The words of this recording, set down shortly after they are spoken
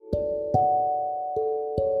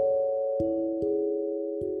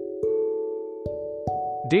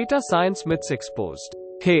Data Science Myths Exposed.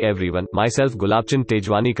 Hey everyone, myself Gulabchand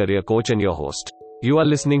Tejwani, career coach and your host. You are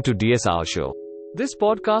listening to DSR Show. This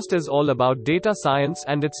podcast is all about data science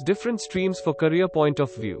and its different streams for career point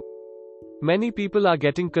of view. Many people are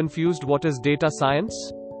getting confused what is data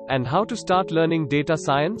science and how to start learning data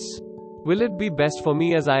science. Will it be best for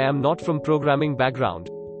me as I am not from programming background?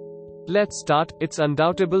 Let's start. It's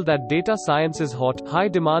undoubtable that data science is hot, high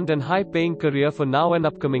demand and high paying career for now and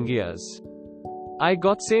upcoming years. I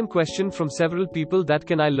got same question from several people that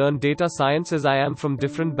can I learn data science as I am from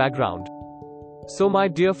different background. So my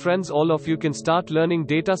dear friends, all of you can start learning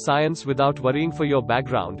data science without worrying for your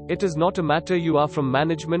background. It is not a matter you are from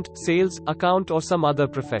management, sales, account or some other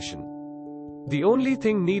profession. The only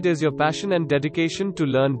thing need is your passion and dedication to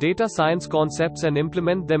learn data science concepts and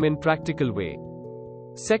implement them in practical way.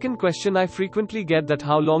 Second question I frequently get that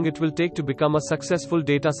how long it will take to become a successful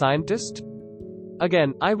data scientist?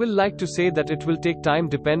 Again, I will like to say that it will take time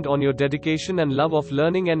depend on your dedication and love of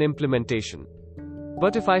learning and implementation.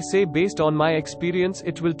 But if I say based on my experience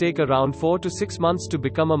it will take around 4 to 6 months to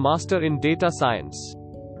become a master in data science.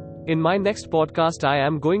 In my next podcast I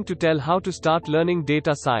am going to tell how to start learning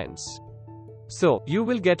data science. So, you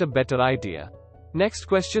will get a better idea. Next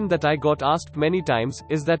question that I got asked many times,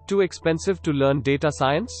 is that too expensive to learn data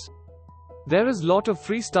science? There is lot of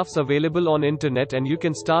free stuffs available on internet and you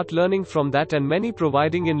can start learning from that, and many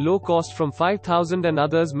providing in low cost from 5,000 and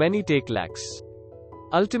others many take lakhs.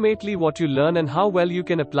 Ultimately what you learn and how well you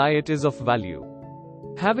can apply it is of value.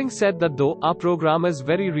 Having said that though, our program is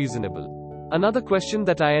very reasonable. Another question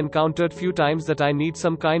that I encountered few times that I need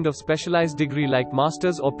some kind of specialized degree like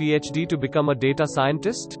masters or PhD to become a data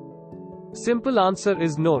scientist? Simple answer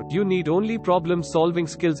is no, you need only problem solving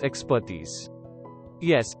skills expertise.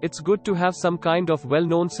 Yes, it's good to have some kind of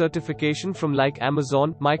well-known certification from like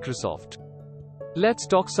Amazon, Microsoft. Let's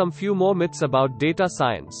talk some few more myths about data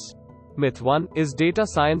science. Myth 1, is data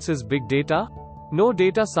science is big data? No,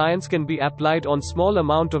 data science can be applied on small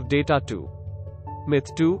amount of data too.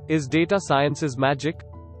 Myth 2, is data science is magic?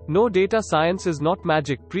 No, data science is not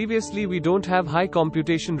magic. Previously we don't have high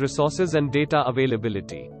computation resources and data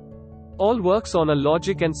availability. All works on a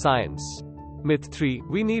logic and science. Myth 3,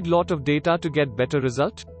 we need lot of data to get better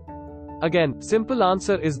result? Again, simple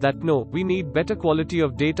answer is that no, we need better quality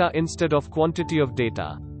of data instead of quantity of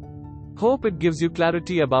data. Hope it gives you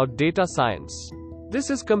clarity about data science.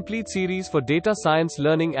 This is complete series for data science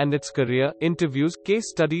learning and its career, interviews, case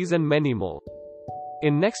studies and many more.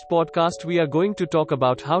 In next podcast we are going to talk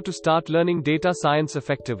about how to start learning data science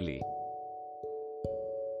effectively.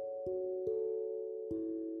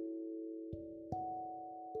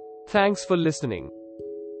 Thanks for listening.